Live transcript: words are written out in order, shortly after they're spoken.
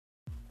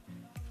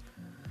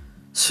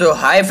So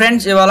hi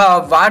friends, ఇవాళ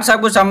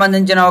WhatsApp కు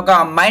సంబంధించిన ఒక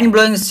మైండ్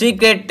బ్లోయింగ్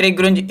సీక్రెట్ ట్రిక్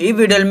గురించి ఈ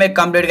వీడియోలో మీకు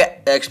కంప్లీట్ గా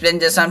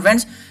ఎక్స్ప్లెయిన్ చేస్తాను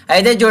ఫ్రెండ్స్.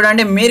 అయితే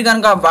చూడండి, మీరు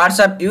కనుక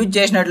వాట్సాప్ యూజ్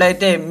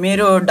చేసినట్లయితే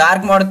మీరు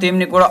డార్క్ మోడ్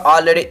థీమ్ ని కూడా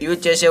ఆల్రెడీ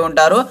యూజ్ చేసే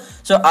ఉంటారు.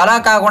 సో అలా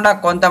కాకుండా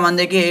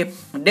కొంతమందికి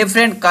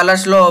డిఫరెంట్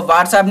కలర్స్ లో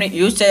వాట్సాప్ ని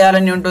యూజ్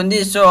చేయాలని ఉంటుంది.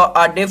 సో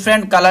ఆ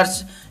డిఫరెంట్ కలర్స్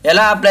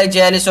ఎలా అప్లై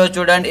చేయాలి? సో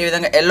చూడండి, ఈ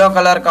విధంగా ఎల్లో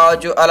కలర్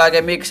కావచ్చు, అలాగే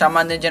మీకు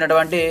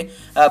సంబంధించినటువంటి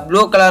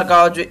బ్లూ కలర్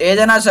కావచ్చు,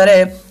 ఏదైనా సరే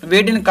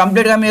వీటిని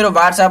కంప్లీట్గా మీరు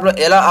వాట్సాప్లో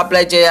ఎలా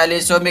అప్లై చేయాలి?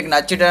 సో మీకు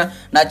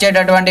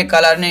నచ్చేటటువంటి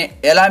కలర్ని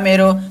ఎలా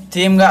మీరు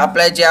థీమ్గా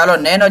అప్లై చేయాలో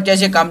నేను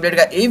వచ్చేసి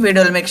కంప్లీట్గా ఈ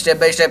వీడియోలో మీకు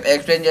స్టెప్ బై స్టెప్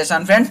ఎక్స్ప్లెయిన్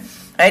చేస్తాను ఫ్రెండ్స్.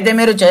 అయితే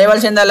మీరు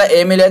చేయవలసిందల్లా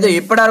ఏమీ లేదు,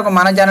 ఇప్పటివరకు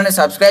మన ఛానల్ని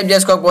సబ్స్క్రైబ్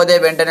చేసుకోకపోతే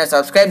వెంటనే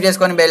సబ్స్క్రైబ్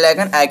చేసుకొని బెల్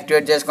ఐకాన్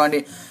యాక్టివేట్ చేసుకోండి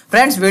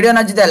ఫ్రెండ్స్. వీడియో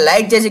నచ్చితే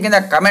లైక్ చేసి కింద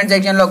కమెంట్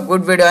సెక్షన్లో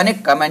గుడ్ వీడియో అని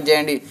కమెంట్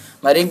చేయండి.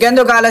 మరి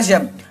ఇంకెందుకు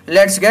ఆలస్యం,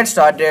 let's get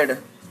started.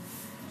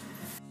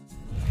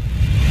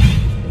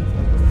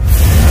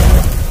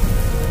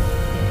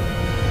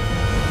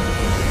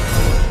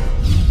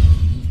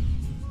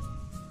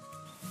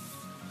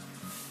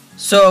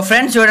 So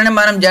friends చూడండి,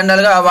 మనం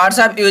జనరల్గా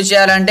వాట్సాప్ యూజ్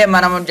చేయాలంటే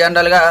మనం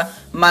జనరల్గా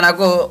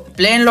మనకు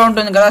ప్లేన్లో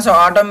ఉంటుంది కదా. సో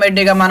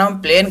ఆటోమేటిక్గా మనం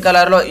ప్లేన్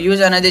కలర్లో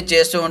యూజ్ అనేది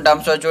చేస్తూ ఉంటాం.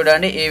 సో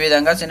చూడండి ఈ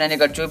విధంగా నేను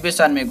ఇక్కడ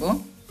చూపిస్తాను మీకు.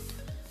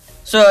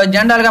 సో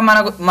జనరల్గా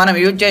మనం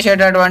యూజ్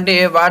చేసేటటువంటి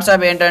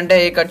వాట్సాప్ ఏంటంటే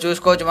ఇక్కడ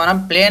చూసుకోవచ్చు, మనం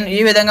ప్లేన్ ఈ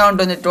విధంగా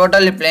ఉంటుంది,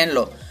 టోటల్లీ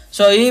ప్లేన్లో.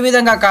 సో ఈ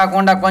విధంగా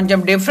కాకుండా కొంచెం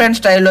డిఫరెంట్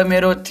స్టైల్లో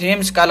మీరు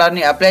థీమ్స్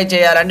కలర్ని అప్లై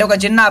చేయాలంటే ఒక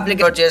చిన్న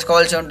అప్లికేషన్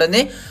చేసుకోవాల్సి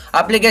ఉంటుంది.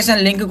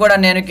 అప్లికేషన్ లింక్ కూడా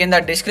నేను కింద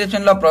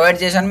డిస్క్రిప్షన్లో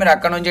ప్రొవైడ్ చేశాను, మీరు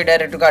అక్కడ నుంచి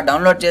డైరెక్ట్గా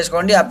డౌన్లోడ్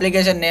చేసుకోండి.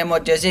 అప్లికేషన్ నేమ్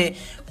వచ్చేసి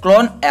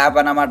క్లోన్ యాప్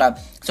అన్నమాట.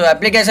 సో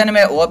అప్లికేషన్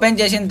మీరు ఓపెన్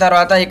చేసిన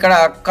తర్వాత ఇక్కడ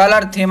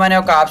కలర్ థీమ్ అనే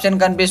ఒక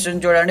ఆప్షన్ కనిపిస్తుంది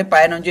చూడండి,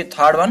 పైనుంచి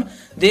థర్డ్ వన్,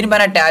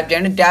 దీనిపైన ట్యాప్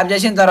చేయండి. ట్యాప్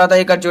చేసిన తర్వాత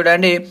ఇక్కడ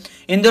చూడండి,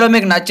 ఇందులో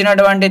మీకు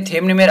నచ్చినటువంటి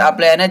థీమ్ని మీరు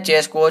అప్లై అనేది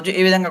చేసుకోవచ్చు.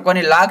 ఈ విధంగా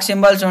కొన్ని లాక్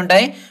సింబల్స్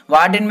ఉంటాయి,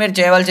 వాటిని మీరు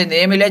చేయవలసింది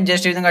ఏమీ లేదు,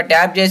 జస్ట్ ఈ విధంగా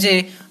ట్యాప్ చేసి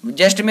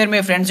జస్ట్ మీరు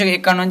మీ ఫ్రెండ్స్కి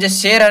ఇక్కడ నుంచి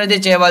షేర్ అనేది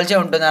చేయవలసి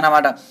ఉంటుంది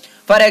అన్నమాట.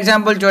 ఫర్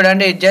ఎగ్జాంపుల్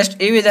చూడండి, జస్ట్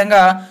ఈ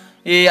విధంగా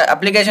ఈ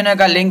అప్లికేషన్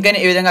యొక్క లింక్ని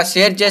ఈ విధంగా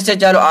షేర్ చేస్తే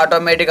చాలు,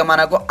 ఆటోమేటిక్గా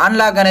మనకు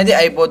అన్లాక్ అనేది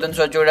అయిపోతుంది.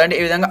 సో చూడండి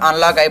ఈ విధంగా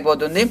అన్లాక్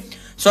అయిపోతుంది.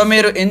 సో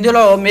మీరు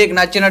ఇందులో మీకు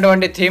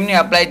నచ్చినటువంటి థీమ్ని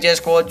అప్లై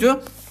చేసుకోవచ్చు.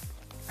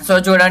 సో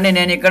చూడండి,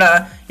 నేను ఇక్కడ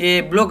ఈ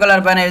బ్లూ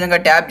కలర్ పైన ఈ విధంగా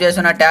ట్యాప్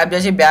చేస్తున్నా. ట్యాప్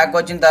చేసి బ్యాక్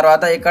వచ్చిన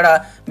తర్వాత ఇక్కడ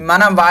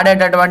మనం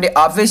వాడేటటువంటి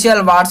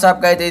అఫీషియల్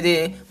వాట్సాప్కి అయితే ఇది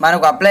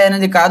మనకు అప్లై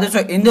అనేది కాదు.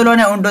 సో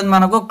ఇందులోనే ఉంటుంది,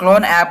 మనకు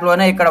క్లోన్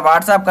యాప్లోనే ఇక్కడ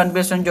వాట్సాప్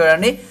కనిపిస్తుంది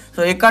చూడండి.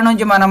 సో ఇక్కడ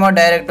నుంచి మనము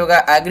డైరెక్ట్గా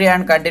అగ్రీ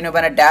అండ్ కంటిన్యూ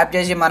పైన ట్యాప్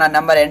చేసి మన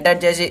నెంబర్ ఎంటర్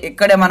చేసి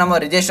ఇక్కడే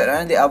మనము రిజిస్టర్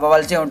అనేది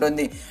అవ్వవలసి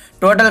ఉంటుంది.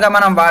 టోటల్గా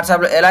మనం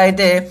వాట్సాప్లో ఎలా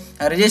అయితే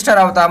రిజిస్టర్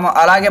అవుతామో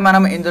అలాగే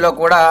మనం ఇందులో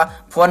కూడా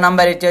ఫోన్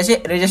నెంబర్ ఇచ్చేసి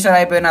రిజిస్టర్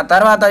అయిపోయిన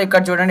తర్వాత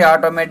ఇక్కడ చూడండి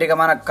ఆటోమేటిక్గా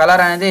మన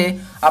కలర్ అనేది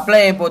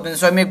అప్లై అయిపోతుంది.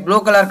 సో మీకు బ్లూ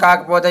కలర్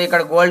కాకపోతే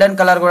ఇక్కడ గోల్డెన్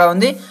కలర్ కూడా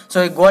ఉంది. సో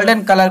ఈ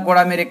గోల్డెన్ కలర్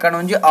కూడా మీరు ఇక్కడ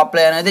నుంచి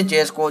అప్లై అనేది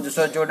చేసుకోవచ్చు.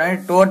 సో చూడండి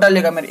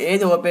టోటల్గా మీరు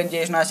ఏది ఓపెన్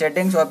చేసినా,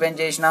 సెట్టింగ్స్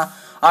ఓపెన్ చేసినా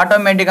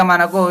ఆటోమేటిక్గా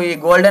మనకు ఈ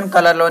గోల్డెన్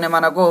కలర్లోనే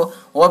మనకు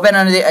ఓపెన్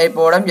అనేది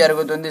అయిపోవడం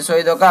జరుగుతుంది. సో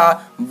ఇది ఒక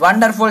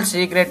వండర్ఫుల్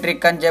సీక్రెట్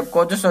ట్రిక్ అని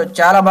చెప్పుకోవచ్చు. సో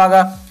చాలా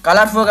బాగా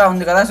కలర్ఫుల్గా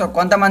ఉంది కదా. సో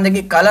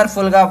కొంతమందికి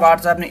కలర్ఫుల్గా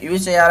వాట్సాప్ని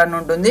యూజ్ చేయాలని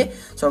ఉంటుంది.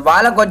 సో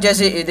వాళ్ళకు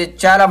వచ్చేసి ఇది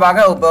చాలా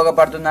బాగా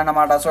ఉపయోగపడుతుంది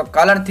అన్నమాట. సో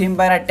కలర్ థీమ్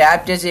పైన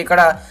ట్యాప్ చేసి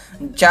ఇక్కడ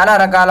చాలా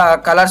రకాల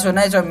కలర్స్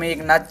ఉన్నాయి. సో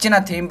మీకు నచ్చిన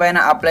థీమ్ పైన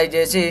అప్లై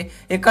చేసి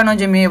ఇక్కడ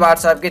నుంచి మీ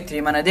వాట్సాప్కి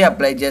థీమ్ అనేది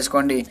అప్లై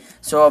చేసుకోండి.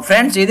 సో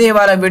ఫ్రెండ్స్, ఇది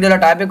ఇవాళ వీడియోలో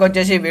టాపిక్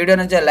వచ్చేసి, వీడియో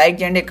నుంచి లైక్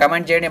చేయండి,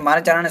 కమెంట్ చేయండి, మన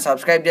ఛానల్ని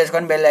సబ్స్క్రైబ్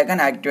చేసుకొని బెల్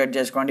ఐకాన్ యాక్టివేట్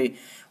చేసుకోండి.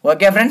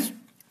 Okay friends,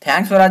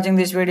 thanks for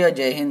watching this video.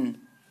 జై హింద్.